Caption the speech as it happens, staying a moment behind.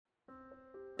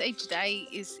Each day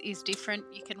is different.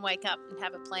 You can wake up and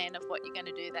have a plan of what you're going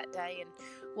to do that day and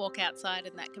walk outside,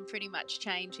 and that can pretty much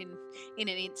change in an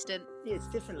instant. Yeah, it's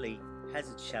definitely has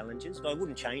its challenges, but I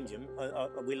wouldn't change them.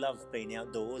 We love being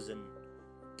outdoors and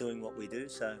doing what we do,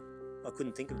 so I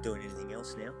couldn't think of doing anything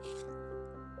else now.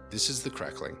 This is The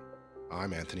Crackling.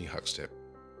 I'm Anthony Huckstep.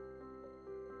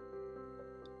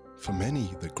 For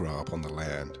many that grow up on the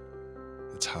land,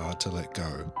 it's hard to let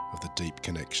go of the deep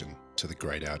connection to the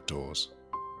great outdoors.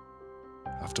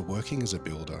 After working as a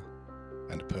builder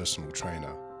and a personal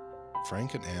trainer,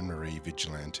 Frank and Anne-Marie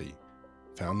Vigilante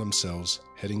found themselves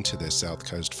heading to their South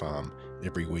Coast farm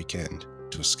every weekend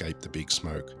to escape the big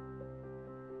smoke.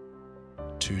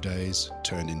 2 days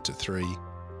turned into 3,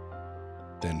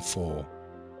 then 4,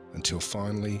 until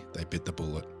finally they bit the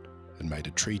bullet and made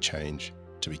a tree change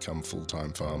to become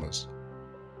full-time farmers.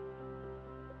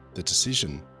 The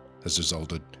decision has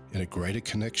resulted in a greater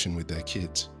connection with their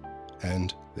kids,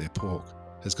 and their pork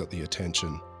has got the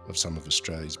attention of some of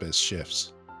Australia's best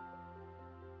chefs.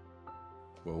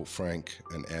 Well, Frank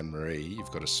and Anne-Marie,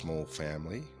 you've got a small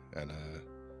family and a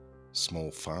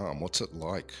small farm. What's it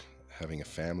like having a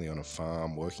family on a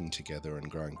farm, working together and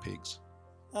growing pigs?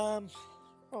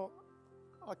 Well,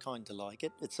 I kind of like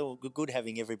it. It's all good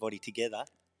having everybody together,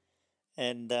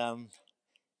 and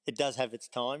it does have its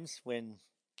times when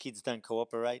kids don't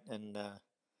cooperate and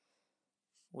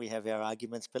we have our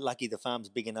arguments. But lucky the farm's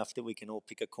big enough that we can all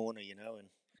pick a corner,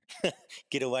 and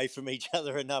get away from each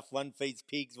other enough. One feeds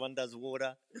pigs, one does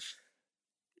water.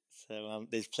 So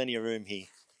there's plenty of room here.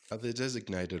 Are there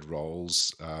designated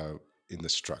roles in the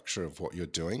structure of what you're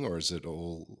doing, or is it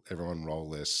all everyone roll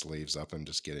their sleeves up and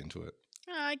just get into it?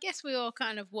 I guess we all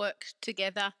kind of work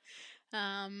together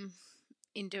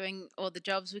in doing all the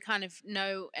jobs. We kind of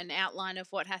know an outline of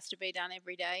what has to be done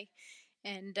every day,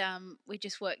 and we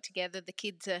just work together. The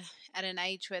kids are at an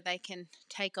age where they can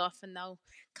take off and they'll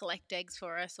collect eggs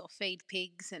for us or feed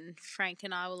pigs, and Frank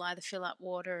and I will either fill up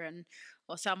water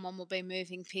or someone will be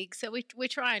moving pigs. So we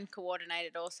try and coordinate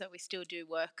it all, so we still do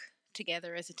work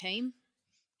together as a team.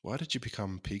 Why did you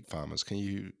become pig farmers? Can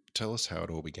you tell us how it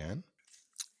all began?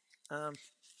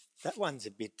 That one's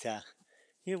a bit...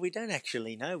 we don't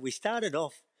actually know. We started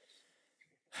off...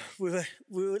 We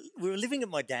were living at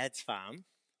my dad's farm,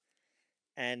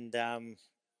 and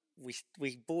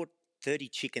we bought 30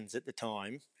 chickens at the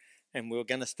time, and we were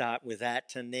going to start with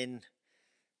that. And then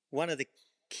one of the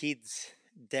kids'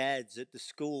 dads at the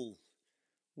school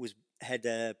had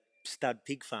a stud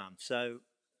pig farm, so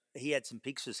he had some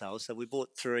pigs for sale. So we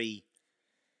bought 2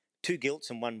 gilts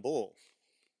and 1 boar,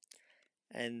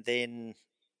 and then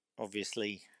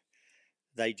obviously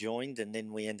they joined, and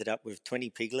then we ended up with 20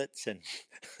 piglets and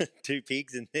 2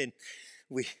 pigs, and then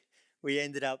we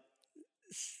ended up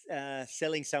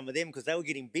selling some of them because they were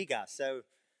getting bigger. So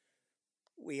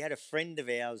we had a friend of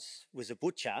ours was a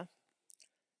butcher,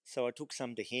 so I took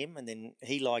some to him, and then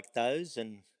he liked those,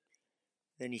 and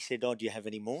then he said, "Oh, do you have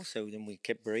any more?" So then we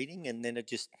kept breeding, and then it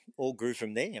just all grew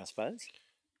from there, I suppose.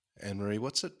 Anne-Marie,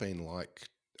 what's it been like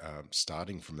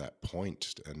starting from that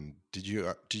point? And did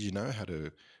you know how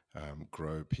to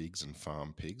grow pigs and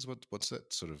farm pigs? What's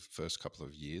that sort of first couple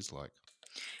of years like?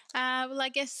 Well, I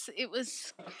guess it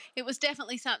was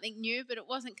definitely something new, but it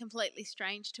wasn't completely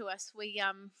strange to us. We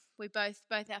both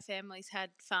our families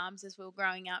had farms as we were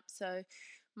growing up. So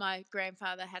my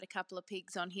grandfather had a couple of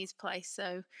pigs on his place,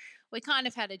 so we kind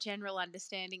of had a general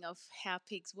understanding of how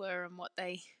pigs were and what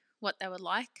they were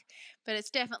like. But it's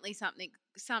definitely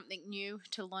something new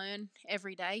to learn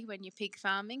every day when you're pig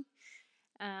farming.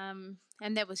 And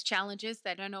there was challenges.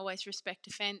 They don't always respect a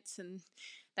fence, and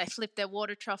they flip their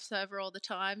water troughs over all the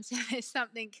time. So there's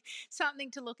something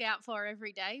to look out for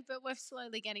every day. But we're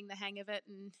slowly getting the hang of it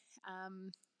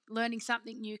and learning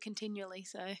something new continually.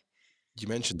 So You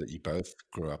mentioned that you both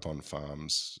grew up on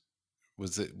farms. Were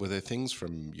there things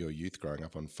from your youth growing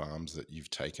up on farms that you've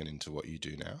taken into what you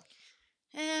do now?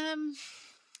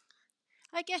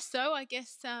 I guess so. I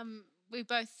guess we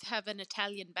both have an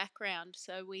Italian background,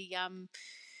 so we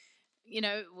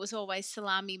it was always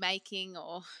salami making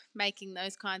or making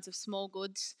those kinds of small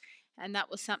goods. And that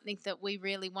was something that we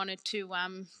really wanted to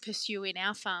pursue in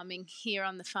our farming here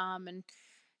on the farm, and,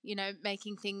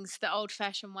 making things the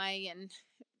old-fashioned way and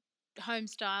home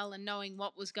style, and knowing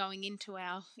what was going into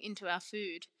our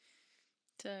food.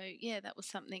 So, yeah, that was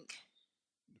something.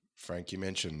 Frank, you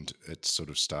mentioned it sort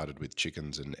of started with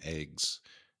chickens and eggs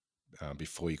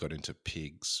before you got into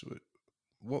pigs.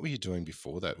 What were you doing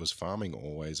before that? Was farming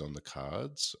always on the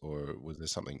cards, or was there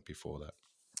something before that?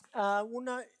 Well,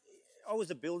 no, I was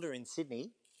a builder in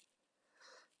Sydney,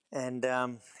 and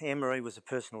Anne-Marie was a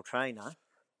personal trainer,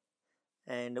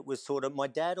 And it was sort of, my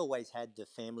dad always had the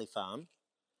family farm.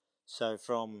 So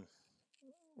from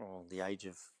the age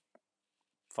of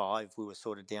 5, we were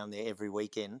sort of down there every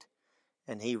weekend.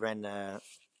 And he ran a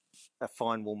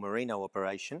fine wool merino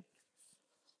operation.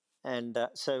 And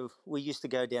so we used to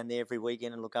go down there every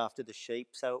weekend and look after the sheep.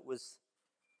 So it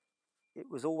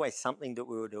was always something that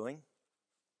we were doing,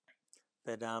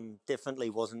 but definitely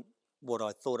wasn't what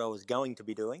I thought I was going to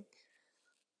be doing,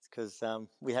 because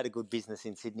we had a good business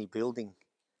in Sydney building.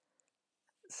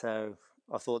 So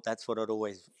I thought that's what I'd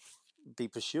always be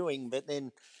pursuing. But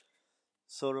then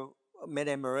sort of met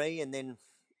Anne-Marie, and then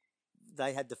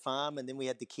they had the farm, and then we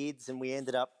had the kids, and we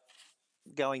ended up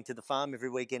going to the farm every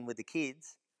weekend with the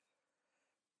kids.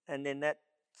 And then that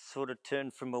sort of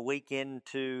turned from a weekend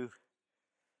to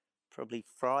probably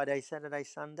Friday, Saturday,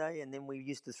 Sunday, and then we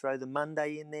used to throw the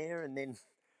Monday in there, and then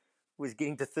was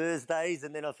getting to Thursdays,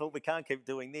 and then I thought we can't keep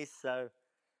doing this, so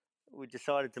we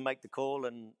decided to make the call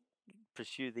and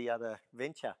pursue the other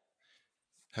venture.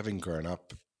 Having grown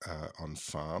up on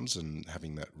farms and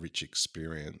having that rich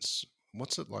experience,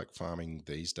 what's it like farming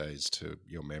these days to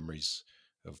your memories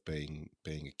of being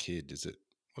a kid?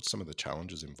 What's some of the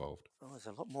challenges involved? Oh, it was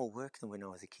a lot more work than when I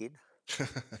was a kid.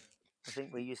 I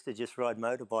think we used to just ride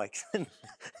motorbikes and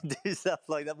do stuff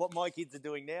like that. What my kids are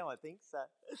doing now, I think. So,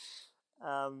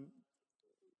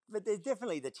 but there's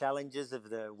definitely the challenges of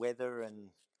the weather, and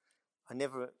I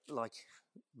never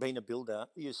being a builder.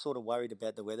 You're sort of worried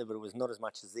about the weather, but it was not as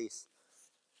much as this.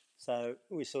 So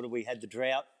we had the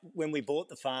drought when we bought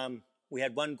the farm. We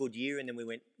had one good year, and then we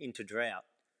went into drought.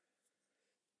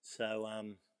 So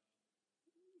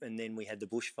and then we had the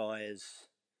bushfires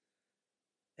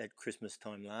at Christmas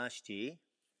time last year,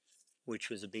 which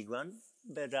was a big one.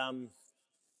 But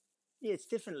yeah, it's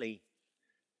definitely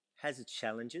has its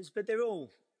challenges, but they're all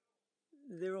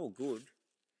good.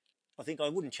 I think I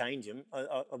wouldn't change them.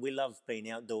 We love being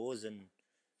outdoors and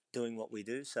doing what we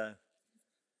do, so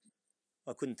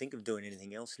I couldn't think of doing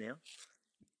anything else now.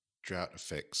 Drought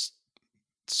affects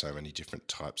so many different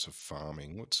types of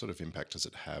farming. What sort of impact does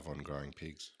it have on growing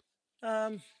pigs?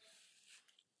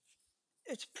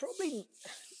 It's probably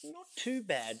not too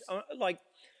bad.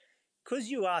 Because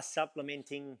you are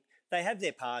supplementing, they have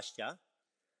their pasture,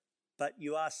 but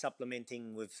you are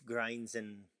supplementing with grains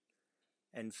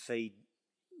and feed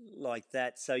like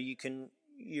that. So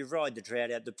you ride the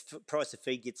drought out. The price of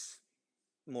feed gets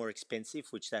more expensive,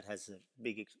 which that has a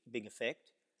big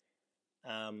effect.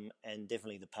 And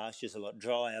definitely the pasture's a lot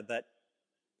drier. But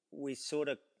we sort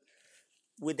of,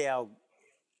 with our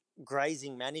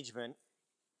grazing management,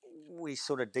 we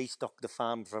sort of destocked the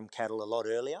farm from cattle a lot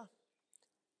earlier,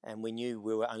 and we knew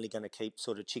we were only going to keep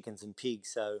sort of chickens and pigs.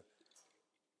 So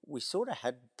we sort of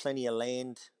had plenty of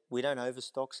land. We don't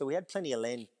overstock, so we had plenty of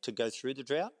land to go through the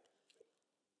drought.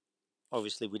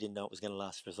 Obviously, we didn't know it was going to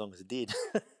last for as long as it did.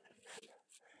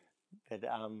 But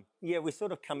yeah, we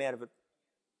sort of come out of it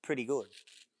pretty good.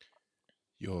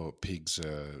 Your pigs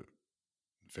are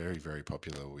very, very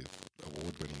popular with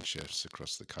award-winning chefs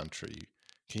across the country.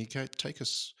 Can you take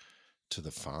us to the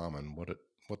farm and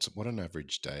what an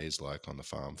average day is like on the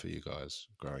farm for you guys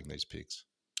growing these pigs?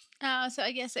 So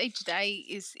I guess each day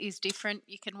is different.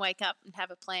 You can wake up and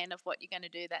have a plan of what you're going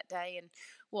to do that day, and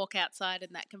walk outside,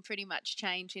 and that can pretty much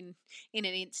change in an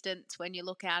instant when you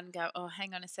look out and go, "Oh,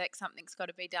 hang on a sec, something's got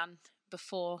to be done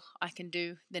before I can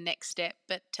do the next step."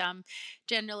 But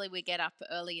generally, we get up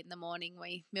early in the morning.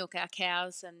 We milk our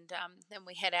cows, and then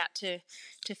we head out to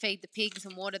feed the pigs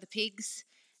and water the pigs.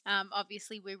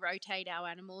 Obviously, we rotate our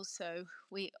animals, so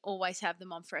we always have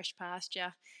them on fresh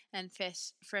pasture and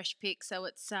fresh pick. So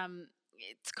it's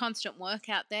constant work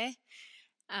out there.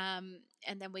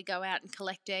 And then we go out and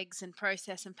collect eggs and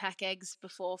process and pack eggs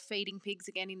before feeding pigs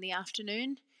again in the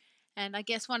afternoon. And I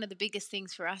guess one of the biggest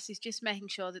things for us is just making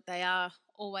sure that they are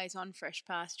always on fresh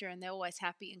pasture and they're always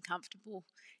happy and comfortable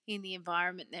in the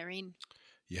environment they're in.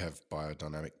 You have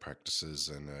biodynamic practices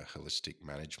and a holistic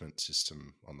management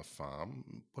system on the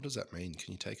farm. What does that mean?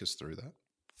 Can you take us through that?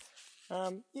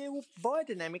 Yeah, well,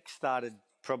 biodynamics started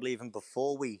probably even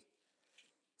before we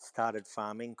started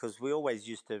farming, because we always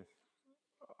used to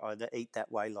either eat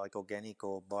that way, like organic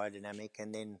or biodynamic.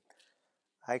 And then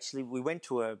actually we went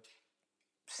to a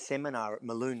seminar at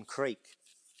Maloon Creek,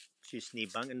 just near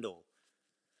Bungendore,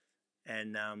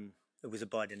 and it was a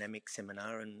biodynamic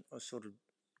seminar, and I sort of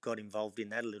got involved in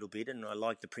that a little bit, and I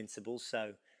liked the principles,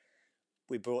 so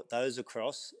we brought those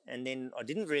across. And then I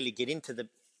didn't really get into the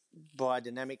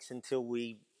biodynamics until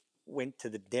we went to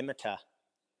the Demeter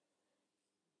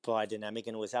biodynamic,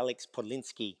 and it was Alex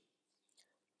Podlinski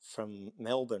from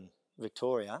Melbourne,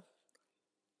 Victoria,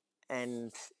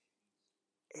 and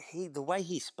the way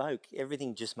he spoke,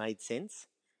 everything just made sense.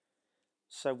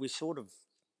 So we sort of,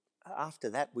 after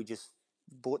that, we just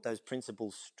brought those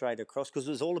principles straight across because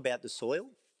it was all about the soil.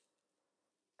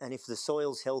 And if the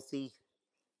soil's healthy,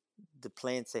 the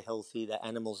plants are healthy, the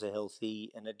animals are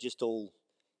healthy, and it just all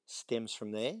stems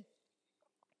from there.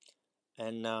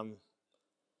 And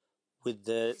with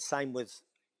the same with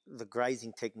the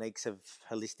grazing techniques of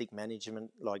holistic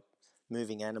management, like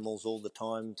moving animals all the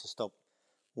time to stop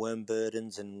worm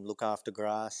burdens and look after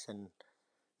grass and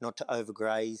not to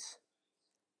overgraze.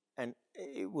 And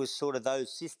it was sort of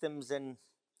those systems and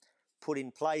put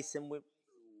in place, and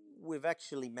we've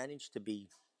actually managed to be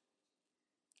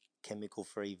chemical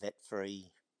free, vet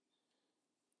free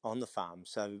on the farm.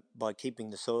 So by keeping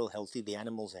the soil healthy, the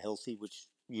animals are healthy, which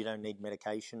you don't need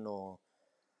medication or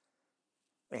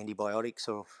antibiotics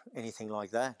or anything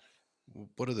like that.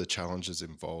 What are the challenges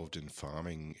involved in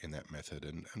farming in that method,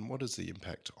 and what is the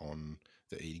impact on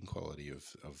the eating quality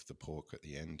of the pork at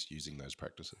the end using those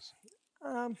practices?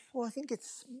 Well, I think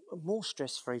it's more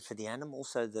stress free for the animal,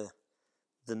 so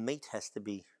the meat has to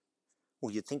be.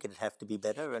 Well, you'd think it'd have to be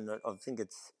better, and I think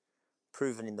it's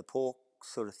proven in the pork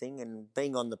sort of thing. And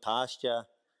being on the pasture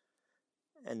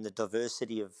and the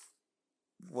diversity of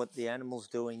what the animal's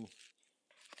doing,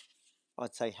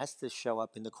 I'd say has to show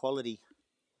up in the quality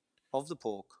of the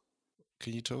pork.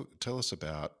 Can you tell us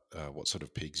about what sort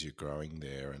of pigs you're growing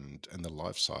there and the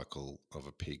life cycle of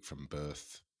a pig from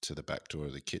birth to the back door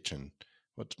of the kitchen?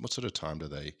 What sort of time do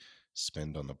they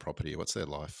spend on the property? What's their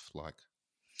life like?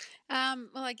 Well,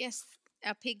 I guess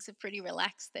our pigs are pretty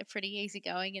relaxed. They're pretty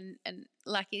easygoing, and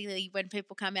luckily, when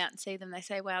people come out and see them, they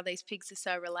say, "Wow, these pigs are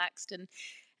so relaxed."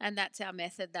 And that's our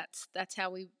method. That's how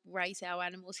we raise our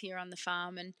animals here on the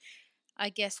farm. And I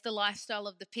guess the lifestyle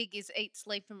of the pig is eat,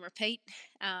 sleep, and repeat.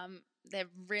 They're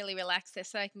really relaxed. They're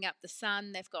soaking up the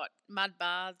sun. They've got mud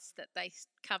baths that they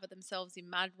cover themselves in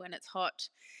mud when it's hot.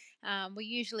 We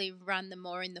usually run them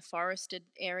more in the forested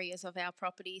areas of our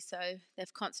property, so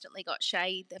they've constantly got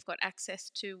shade. They've got access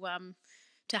to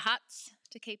huts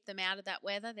to keep them out of that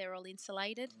weather. They're all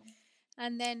insulated.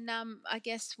 And then I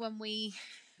guess when we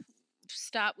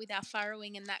start with our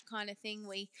furrowing and that kind of thing,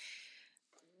 we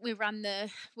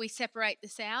separate the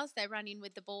sows. They run in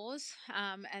with the boars,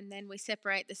 and then we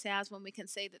separate the sows when we can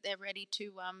see that they're ready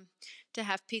to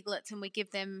have piglets, and we give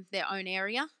them their own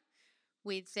area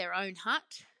with their own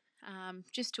hut,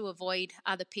 just to avoid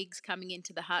other pigs coming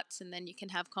into the huts, and then you can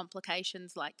have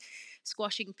complications like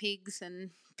squashing pigs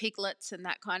and piglets and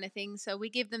that kind of thing. So we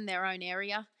give them their own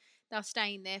area. They'll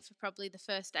stay in there for probably the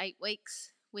first 8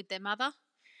 weeks with their mother.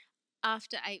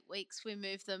 After 8 weeks, we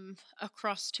move them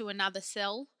across to another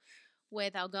cell where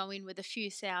they'll go in with a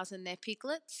few sows and their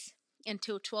piglets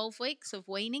until 12 weeks of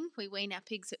weaning. We wean our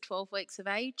pigs at 12 weeks of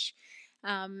age.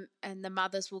 And the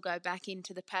mothers will go back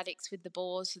into the paddocks with the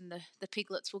boars, and the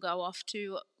piglets will go off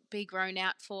to be grown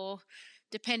out for,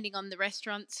 depending on the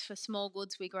restaurants. For small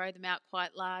goods, we grow them out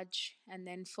quite large. And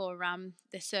then for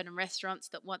there's certain restaurants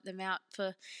that want them out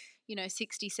for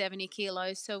 60, 70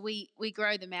 kilos. So we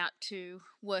grow them out to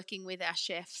working with our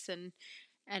chefs and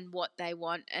what they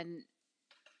want. And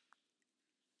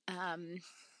um,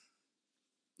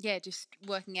 yeah, just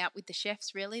working out with the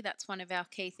chefs, really. That's one of our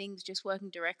key things, just working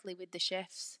directly with the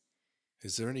chefs.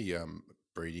 Is there any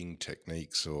breeding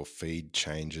techniques or feed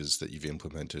changes that you've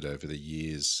implemented over the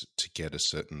years to get a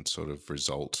certain sort of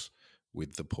result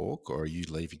with the pork, or are you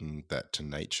leaving that to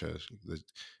nature?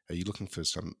 Are you looking for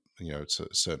some, a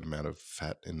certain amount of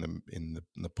fat in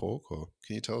the pork, or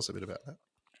can you tell us a bit about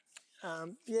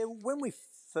that? Yeah, when we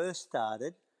first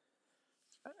started,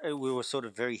 we were sort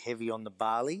of very heavy on the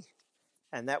barley,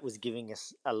 and that was giving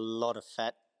us a lot of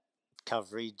fat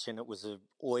coverage, and it was a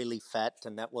oily fat,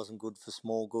 and that wasn't good for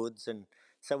small goods. And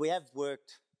so we have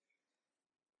worked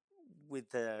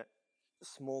with the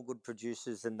small good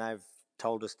producers, and they've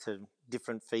told us to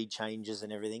different feed changes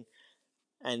and everything.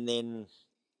 And then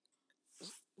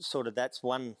sort of that's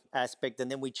one aspect.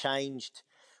 And then we changed.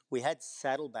 We had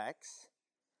saddlebacks,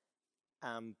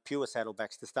 pure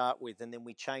saddlebacks to start with, and then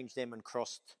we changed them and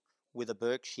crossed with a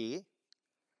Berkshire,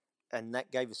 and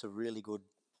that gave us a really good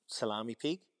salami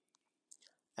pig.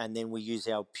 And then we use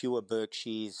our pure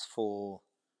Berkshires for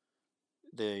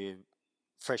the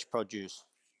fresh produce,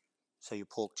 so your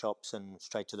pork chops and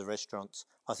straight to the restaurants.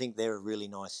 I think they're a really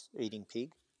nice eating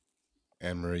pig.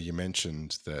 Anne-Marie, you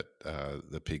mentioned that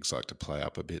the pigs like to play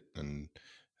up a bit and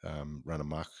run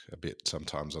amok a bit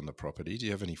sometimes on the property. Do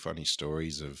you have any funny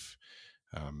stories of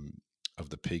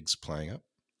the pigs playing up?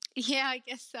 Yeah, I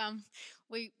guess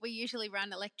we usually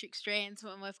run electric strands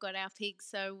when we've got our pigs.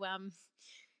 So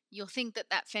you'll think that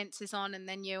that fence is on, and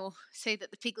then you'll see that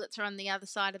the piglets are on the other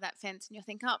side of that fence, and you'll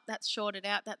think, oh, that's shorted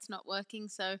out, that's not working.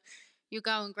 So you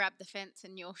go and grab the fence,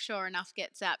 and you'll sure enough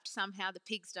get zapped. Somehow the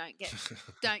pigs don't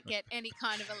get any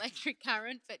kind of electric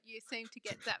current, but you seem to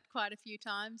get zapped quite a few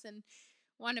times. And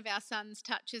one of our sons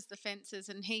touches the fences,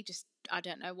 and he just, I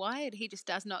don't know why, he just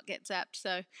does not get zapped.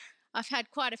 So I've had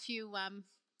quite a few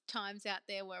times out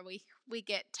there where we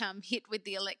get hit with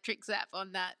the electric zap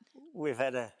on that. We've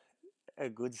had a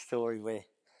good story where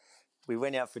we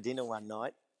went out for dinner one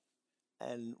night,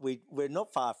 and we're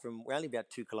not far from, we're only about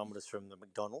 2 kilometres from the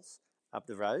McDonald's up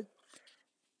the road,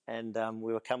 and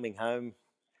we were coming home,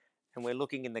 and we're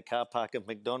looking in the car park of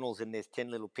McDonald's, and there's 10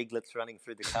 little piglets running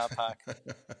through the car park.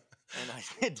 And I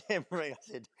said to Emery, I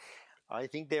said, I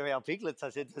think they're our piglets. I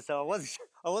said, so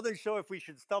I wasn't sure if we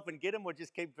should stop and get them or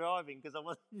just keep driving, because I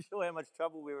wasn't sure how much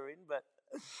trouble we were in, but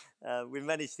we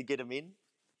managed to get them in,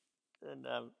 and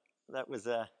that was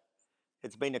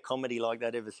it's been a comedy like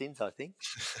that ever since, I think.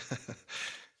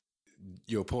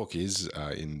 Your pork is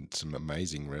in some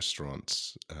amazing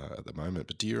restaurants at the moment,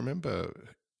 but do you remember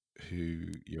who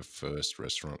your first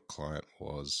restaurant client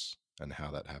was and how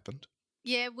that happened?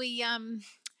 Yeah, we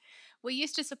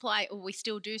used to supply, or we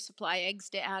still do supply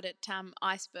eggs out at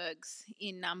Icebergs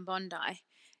in Bondi,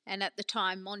 and at the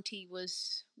time Monty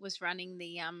was running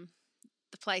the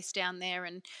place down there,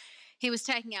 and he was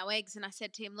taking our eggs, and I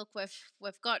said to him, look,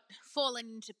 we've got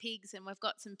fallen into pigs, and we've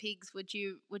got some pigs. Would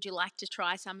you like to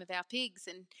try some of our pigs?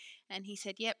 And he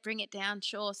said, yep, bring it down,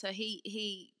 sure. So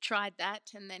he tried that,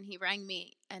 and then he rang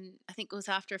me, and I think it was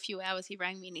after a few hours he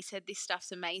rang me, and he said, this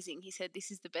stuff's amazing. He said,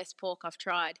 this is the best pork I've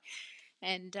tried.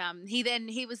 And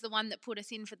he was the one that put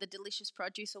us in for the Delicious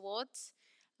Produce Awards,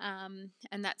 and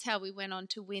that's how we went on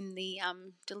to win the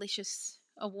Delicious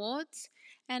Awards.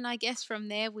 And I guess from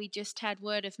there we just had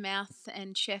word of mouth,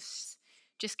 and chefs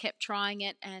just kept trying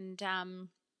it, and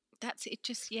that's it.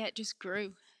 It just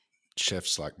grew.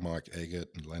 Chefs like Mike Eggert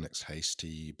and Lennox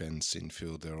Hasty, Ben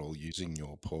Sinfield, they're all using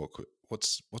your pork.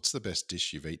 What's the best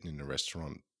dish you've eaten in a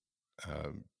restaurant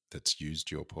that's used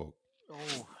your pork?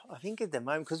 Oh, I think at the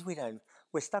moment, because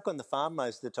we're stuck on the farm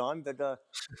most of the time, but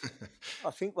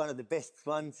I think one of the best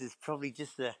ones is probably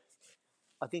just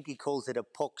I think he calls it a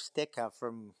pork stecker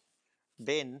from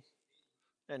Ben,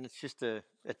 and it's just a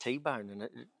T-bone, and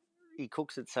he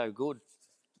cooks it so good.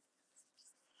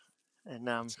 And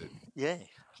yeah,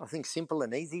 I think simple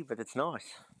and easy, but it's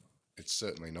nice. It's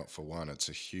certainly not for one. It's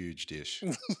a huge dish.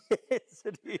 Yes,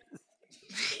 it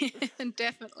is.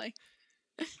 Definitely.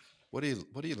 What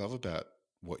do you love about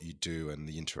what you do and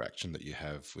the interaction that you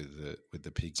have with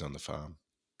the pigs on the farm?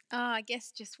 I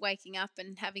guess just waking up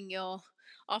and having your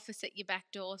office at your back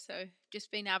door. So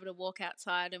just being able to walk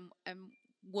outside and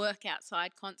work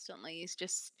outside constantly is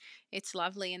just, it's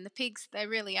lovely. And the pigs, they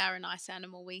really are a nice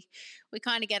animal. We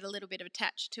kind of get a little bit of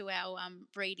attached to our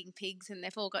breeding pigs, and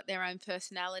they've all got their own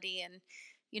personality, and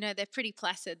they're pretty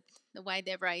placid. The way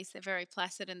they're raised, they're very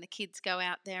placid, and the kids go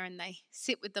out there and they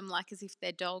sit with them like as if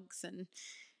they're dogs, and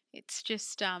it's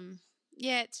just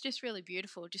yeah, it's just really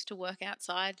beautiful just to work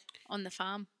outside on the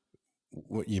farm.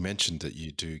 What you mentioned that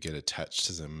you do get attached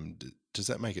to them. Does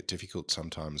that make it difficult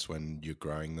sometimes when you're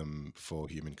growing them for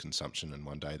human consumption and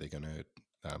one day they're going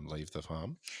to leave the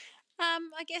farm?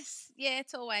 I guess, yeah,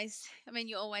 it's always, I mean,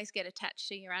 you always get attached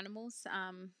to your animals,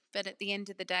 but at the end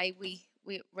of the day,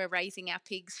 we're raising our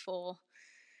pigs for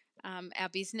our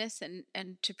business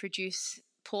and to produce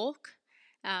pork.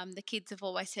 The kids have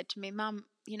always said to me, Mum,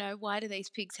 why do these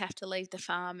pigs have to leave the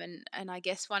farm? And I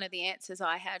guess one of the answers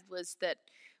I had was that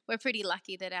we're pretty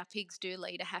lucky that our pigs do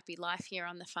lead a happy life here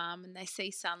on the farm, and they see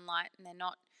sunlight and they're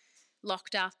not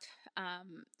locked up.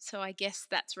 So I guess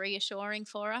that's reassuring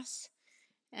for us.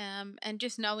 And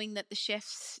just knowing that the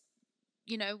chefs,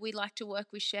 we like to work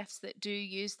with chefs that do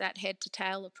use that head to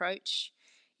tail approach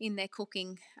in their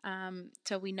cooking.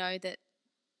 So we know that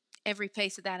every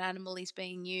piece of that animal is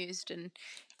being used, and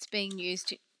it's being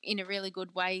used in a really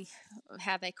good way of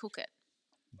how they cook it.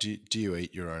 Do you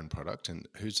eat your own product, and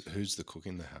who's the cook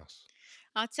in the house?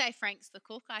 I'd say Frank's the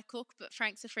cook. I cook, but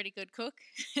Frank's a pretty good cook.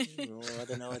 Oh, I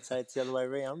don't know. I'd say it's the other way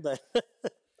around, but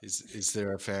Is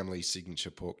there a family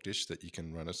signature pork dish that you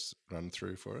can run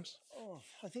through for us? oh,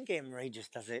 I think Emery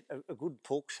just does it a good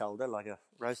pork shoulder, like a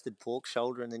roasted pork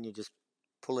shoulder, and then you just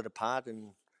pull it apart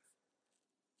and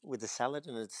with the salad,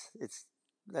 and it's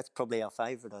that's probably our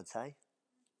favourite, I'd say.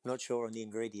 Not sure on the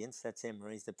ingredients. That's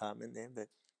Emery's department there, but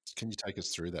Can you take us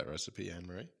through that recipe, Anne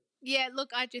Marie? Yeah, look,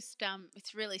 I just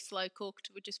it's really slow cooked.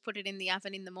 We just put it in the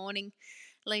oven in the morning,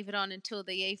 leave it on until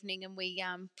the evening, and we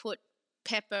put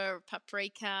pepper,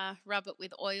 paprika, rub it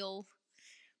with oil,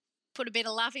 put a bit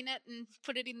of love in it, and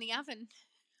put it in the oven.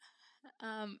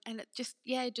 And it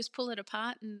just pull it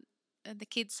apart, and the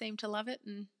kids seem to love it,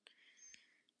 and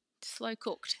slow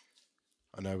cooked.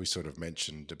 I know we sort of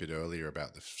mentioned a bit earlier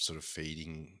about the sort of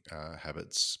feeding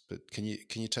habits, but can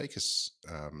you take us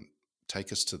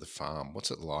to the farm?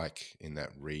 What's it like in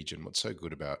that region? What's so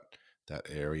good about that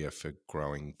area for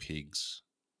growing pigs?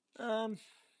 Um,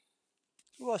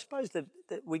 well, I suppose that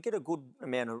we get a good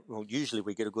amount of, well, usually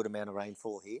we get a good amount of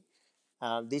rainfall here.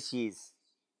 This year's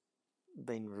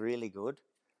been really good.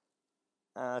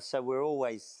 So we're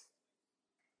always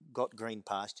got green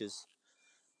pastures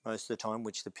most of the time,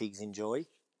 which the pigs enjoy.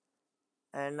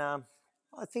 And I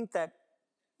think that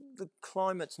the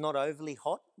climate's not overly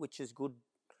hot, which is good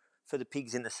for the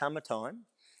pigs in the summertime.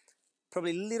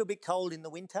 Probably a little bit cold in the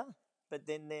winter, but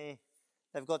then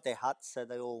they've got their huts, so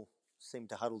they all seem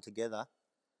to huddle together.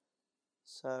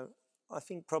 So I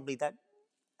think probably that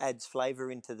adds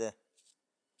flavour into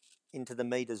the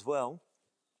meat as well.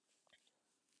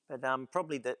 But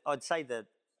probably I'd say that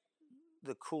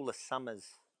the cooler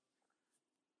summers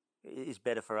is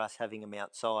better for us having them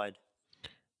outside.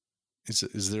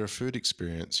 Is there a food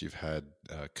experience you've had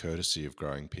courtesy of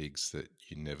growing pigs that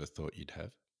you never thought you'd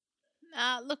have?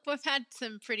 Look, we've had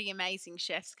some pretty amazing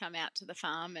chefs come out to the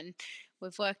farm, and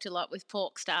we've worked a lot with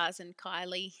Pork Stars and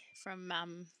Kylie from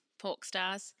Pork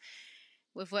Stars.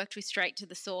 We've worked with Straight to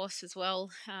the Source as well,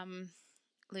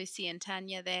 Lucy and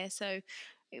Tanya there. So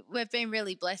we've been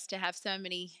really blessed to have so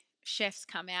many chefs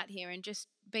come out here and just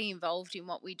be involved in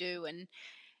what we do, and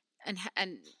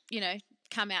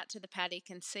come out to the paddock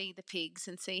and see the pigs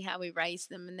and see how we raise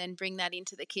them, and then bring that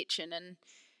into the kitchen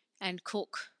and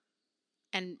cook,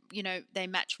 and they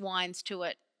match wines to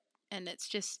it, and it's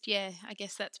just, I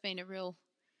guess that's been a real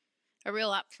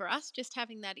up for us, just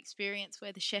having that experience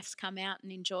where the chefs come out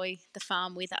and enjoy the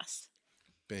farm with us.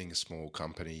 Being a small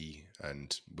company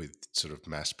and with sort of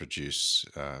mass produce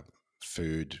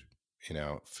food in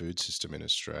our food system in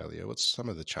Australia, what's some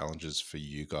of the challenges for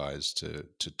you guys to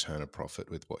turn a profit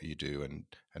with what you do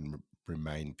and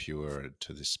remain pure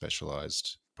to this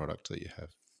specialized product that you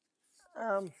have?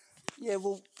 Yeah,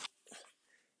 well,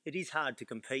 it is hard to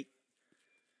compete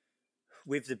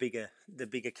with the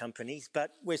bigger companies,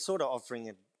 but we're sort of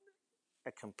offering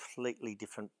a completely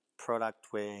different product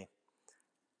where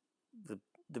the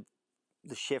the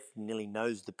the chef nearly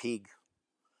knows the pig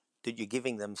that you're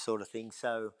giving them, sort of thing.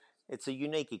 So it's a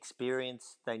unique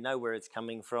experience. They know where it's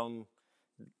coming from.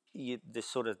 The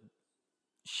sort of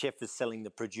chef is selling the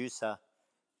producer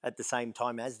at the same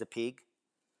time as the pig.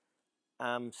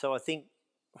 So I think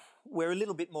we're a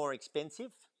little bit more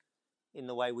expensive in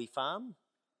the way we farm,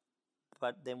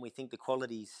 but then we think the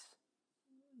quality's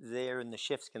there and the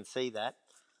chefs can see that.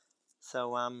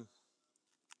 So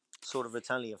sort of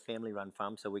it's only a family run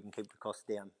farm, so we can keep the costs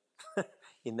down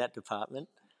in that department.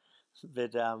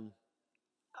 But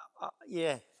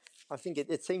yeah, I think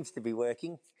it seems to be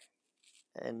working,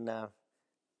 and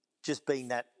just being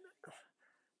that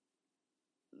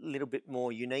little bit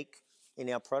more unique in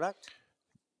our product.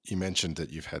 You mentioned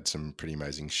that you've had some pretty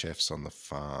amazing chefs on the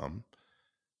farm.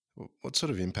 What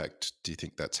sort of impact do you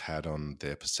think that's had on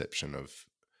their perception of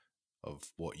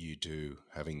what you do,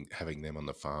 having them on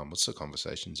the farm? What's the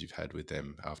conversations you've had with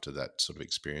them after that sort of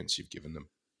experience you've given them?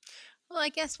 Well, I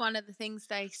guess one of the things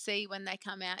they see when they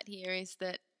come out here is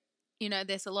that,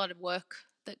 there's a lot of work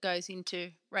that goes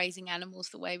into raising animals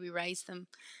the way we raise them.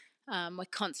 We're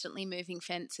constantly moving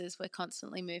fences, we're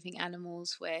constantly moving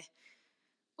animals, we're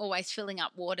always filling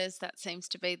up waters. That seems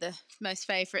to be the most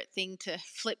favourite thing, to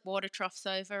flip water troughs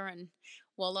over and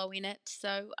wallow in it.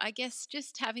 So I guess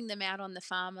just having them out on the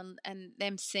farm, and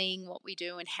them seeing what we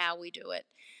do and how we do it,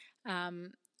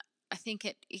 um, I think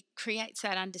it creates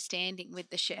that understanding with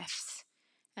the chefs,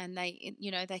 and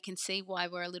they can see why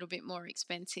we're a little bit more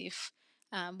expensive,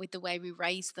 with the way we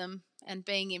raise them. And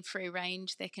being in free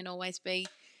range, there can always be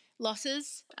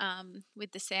losses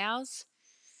with the sows.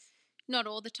 Not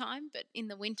all the time, but in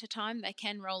the winter time they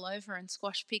can roll over and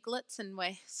squash piglets, and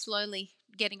we're slowly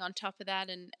getting on top of that,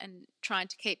 and trying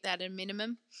to keep that at a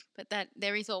minimum. But that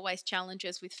there is always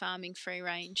challenges with farming free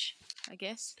range, I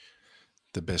guess.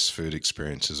 The best food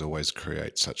experiences always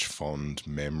create such fond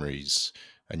memories.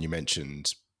 And you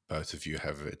mentioned both of you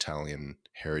have Italian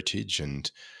heritage, and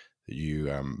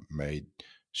you made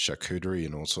charcuterie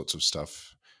and all sorts of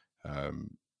stuff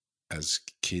as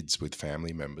kids with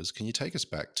family members. Can you take us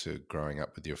back to growing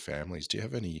up with your families? Do you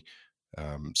have any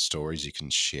stories you can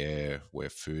share where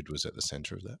food was at the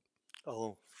centre of that?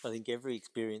 Oh, I think every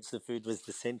experience, the food was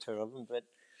the centre of them. But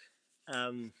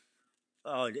um,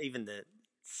 even the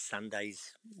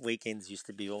Sundays, weekends used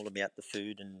to be all about the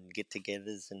food and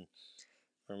get-togethers. And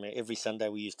I remember every Sunday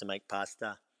we used to make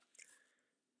pasta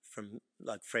from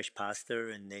like fresh pasta,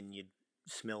 and then you'd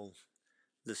smell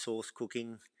the sauce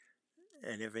cooking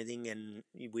and everything. And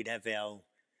we'd have our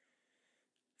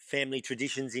family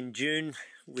traditions in June.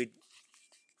 We'd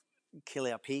kill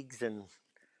our pigs, and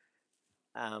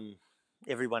um,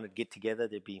 everyone would get together.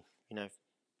 There'd be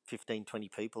 15, 20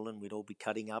 people, and we'd all be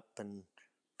cutting up and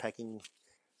packing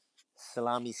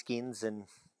salami skins and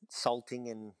salting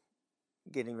and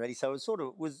getting ready. So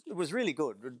it was really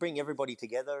good. It would bring everybody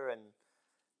together, and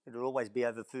it would always be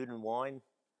over food and wine.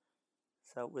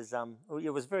 So it was a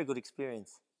very good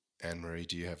experience. Anne Marie,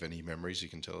 do you have any memories you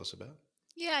can tell us about?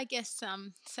 Yeah, I guess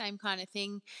same kind of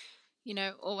thing.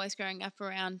 Always growing up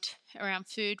around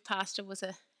food. Pasta was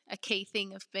a key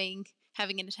thing of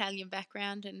having an Italian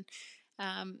background, and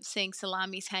seeing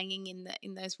salamis hanging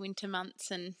in those winter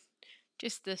months, and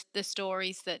just the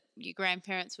stories that your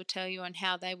grandparents would tell you on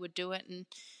how they would do it,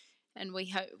 and we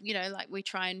hope like we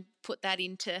try and put that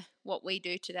into what we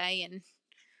do today, and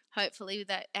hopefully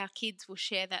that our kids will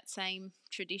share that same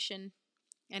tradition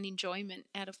and enjoyment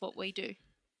out of what we do.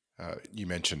 You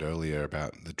mentioned earlier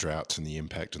about the droughts and the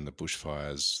impact and the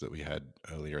bushfires that we had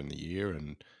earlier in the year,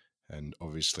 and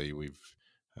obviously we've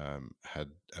had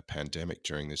a pandemic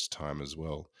during this time as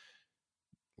well.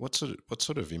 What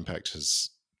sort of impact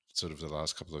has sort of the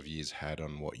last couple of years had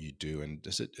on what you do, and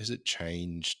has it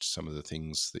changed some of the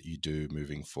things that you do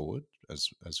moving forward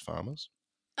as farmers?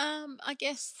 I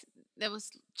guess there was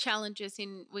challenges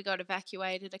in we got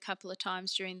evacuated a couple of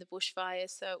times during the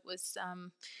bushfires, so it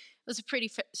was a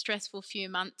pretty stressful few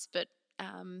months. But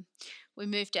we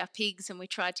moved our pigs and we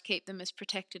tried to keep them as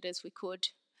protected as we could,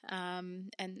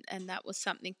 and that was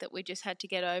something that we just had to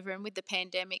get over. And with the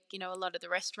pandemic, a lot of the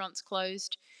restaurants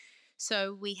closed,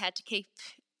 so we had to keep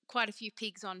quite a few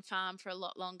pigs on farm for a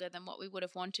lot longer than what we would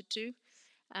have wanted to.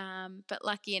 But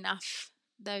lucky enough,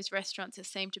 those restaurants have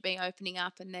seemed to be opening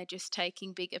up and they're just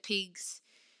taking bigger pigs.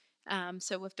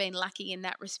 So we've been lucky in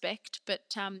that respect. But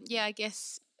yeah, I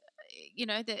guess,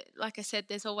 that, like I said,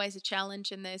 there's always a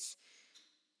challenge, and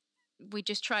we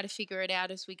just try to figure it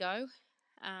out as we go.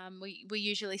 We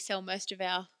usually sell most of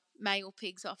our male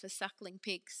pigs off as suckling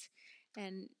pigs.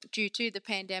 And due to the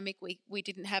pandemic, we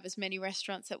didn't have as many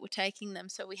restaurants that were taking them,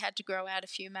 so we had to grow out a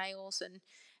few males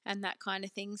and that kind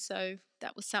of thing. So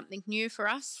that was something new for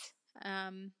us,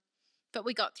 but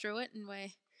we got through it, and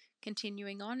we're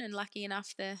continuing on. And lucky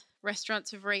enough, the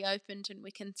restaurants have reopened, and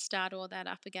we can start all that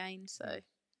up again. So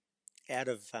Out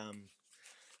of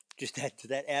just add to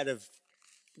that, out of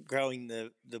growing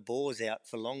the boars out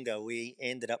for longer, we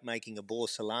ended up making a boar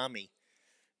salami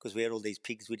because we had all these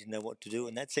pigs we didn't know what to do,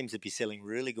 and that seems to be selling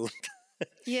really good.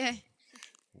 yeah.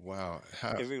 Wow.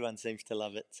 Everyone seems to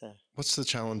love it. So What's the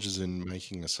challenges in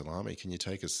making a salami? Can you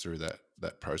take us through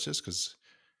that process? Because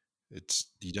it's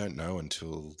you don't know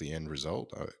until the end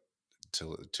result,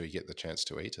 till you get the chance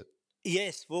to eat it.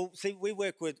 yes, well, see, I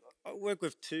work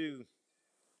with two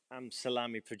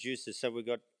salami producers. So we've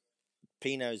got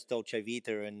Pino's Dolce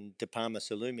Vita and De Parma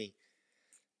Salumi,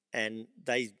 and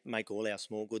they make all our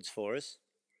small goods for us.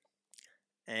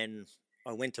 And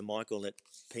I went to Michael at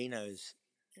Pino's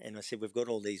and I said, "We've got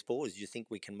all these boars. Do you think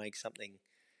we can make something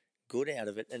good out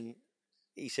of it?" And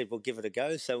he said, "Well, give it a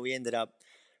go." So we ended up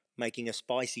making a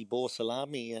spicy boar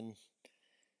salami, and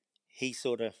he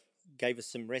sort of gave us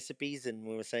some recipes, and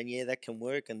we were saying, "Yeah, that can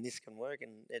work, and this can work,"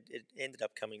 and it ended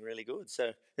up coming really good.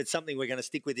 So it's something we're going to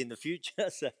stick with in the future.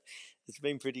 So it's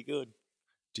been pretty good.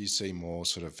 Do you see more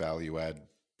sort of value add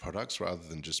products rather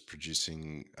than just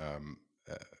producing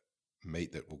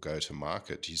meat that will go to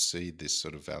market? Do you see this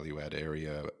sort of value add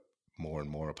area more and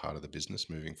more a part of the business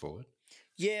moving forward?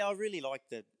 Yeah, I really like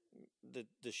the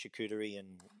charcuterie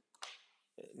and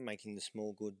making the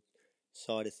small good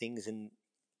side of things, and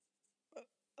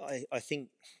I think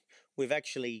we've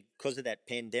actually, because of that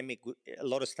pandemic, a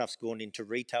lot of stuff's gone into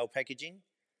retail packaging.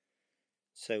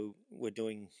 So we're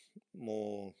doing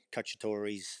more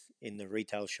cacciatories in the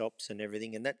retail shops and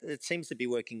everything, and that it seems to be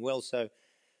working well. So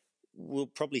we'll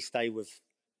probably stay with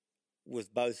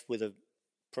both, with a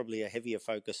probably a heavier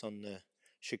focus on the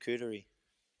charcuterie.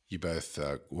 You both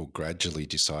gradually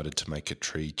decided to make a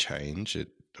tree change. It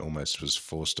almost was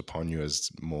forced upon you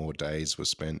as more days were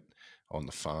spent on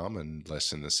the farm and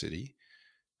less in the city.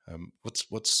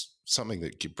 What's something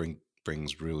that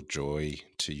brings real joy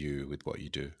to you with what you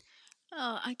do?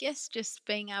 Oh, I guess just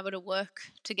being able to work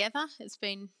together has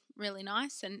been really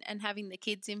nice, and having the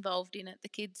kids involved in it. The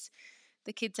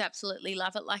kids absolutely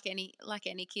love it. Like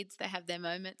any kids, they have their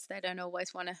moments. They don't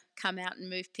always want to come out and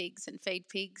move pigs and feed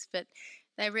pigs, but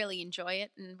they really enjoy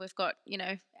it. And we've got,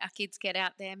 our kids get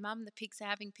out there, Mum, the pigs are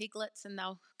having piglets, and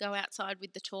they'll go outside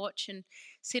with the torch and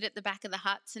sit at the back of the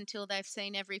huts until they've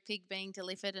seen every pig being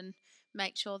delivered and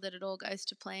make sure that it all goes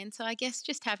to plan. So I guess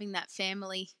just having that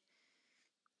family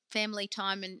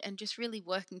time and just really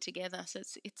working together. So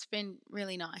it's been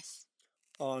really nice.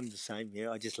 Oh, I'm the same. Yeah,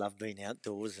 I just love being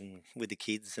outdoors and with the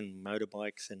kids and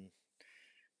motorbikes, and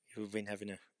we've been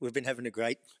having a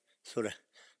great sort of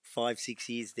 5-6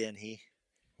 years down here.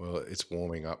 Well, it's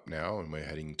warming up now and we're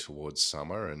heading towards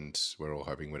summer, and we're all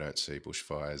hoping we don't see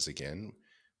bushfires again.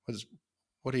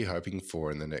 What are you hoping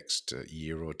for in the next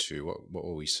year or two? What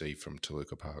will we see from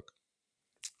Talucca Park?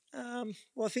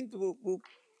 Well, I think we'll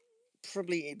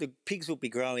probably the pigs will be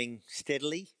growing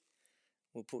steadily.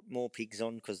 We'll put more pigs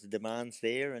on because the demand's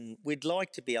there, and we'd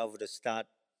like to be able to start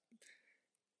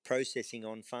processing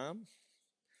on farm,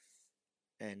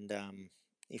 and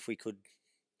if we could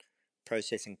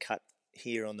process and cut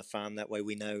here on the farm, that way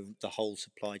we know the whole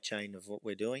supply chain of what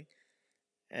we're doing.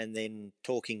 And then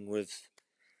talking with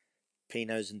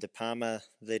Pinos and De Palma,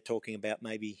 they're talking about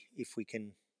maybe if we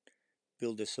can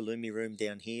build a salumi room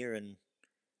down here and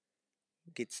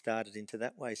get started into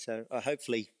that way. So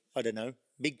hopefully, I don't know,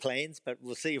 big plans, but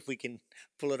we'll see if we can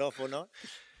pull it off or not.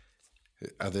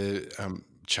 Are there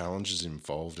challenges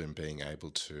involved in being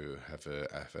able to have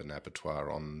an abattoir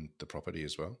on the property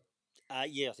as well?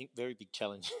 Yeah, I think very big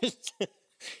challenges.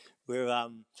 we're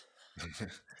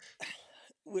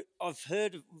I've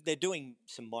heard they're doing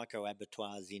some micro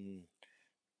abattoirs in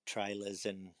trailers,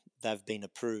 and they've been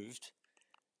approved.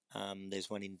 There's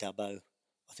one in Dubbo.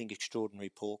 I think Extraordinary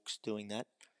Pork's doing that.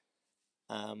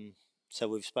 So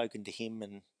we've spoken to him,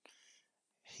 and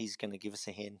he's going to give us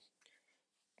a hand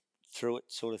through it,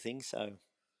 sort of thing. So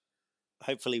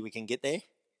hopefully we can get there.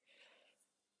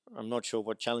 I'm not sure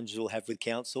what challenges we'll have with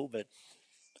council, but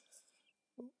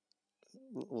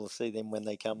we'll see them when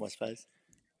they come, I suppose.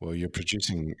 Well, you're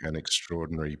producing an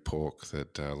extraordinary pork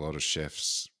that a lot of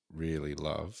chefs really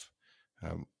love.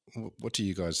 What do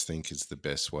you guys think is the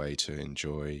best way to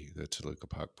enjoy the Talucca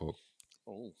Park pork?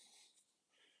 Oh,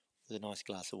 with a nice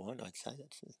glass of wine, I'd say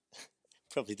that's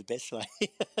probably the best way.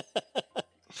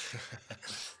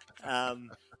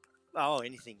 um,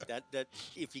 anything that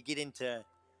if you get into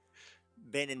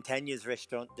Ben and Tanya's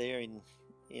restaurant there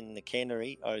in the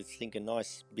cannery, I think a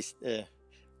nice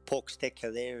pork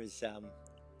stecker there is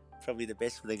probably the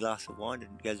best with a glass of wine,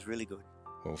 and it goes really good.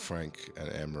 Well, Frank and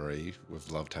Anne-Marie,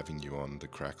 we've loved having you on the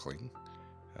Crackling.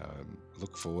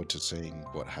 Look forward to seeing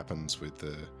what happens with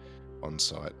the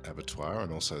on-site abattoir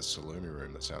and also the salumi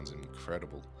room. That sounds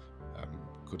incredible.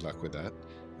 Good luck with that.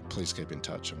 Please keep in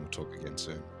touch and we'll talk again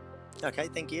soon. Okay,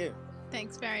 thank you.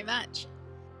 Thanks very much.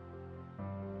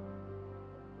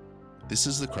 This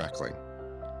is The Crackling,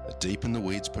 a Deep in the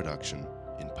Weeds production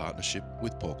in partnership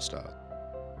with Porkstar.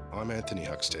 I'm Anthony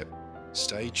Huckstep.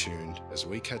 Stay tuned as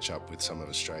we catch up with some of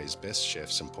Australia's best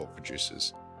chefs and pork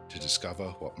producers to discover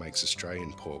what makes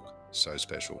Australian pork so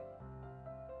special.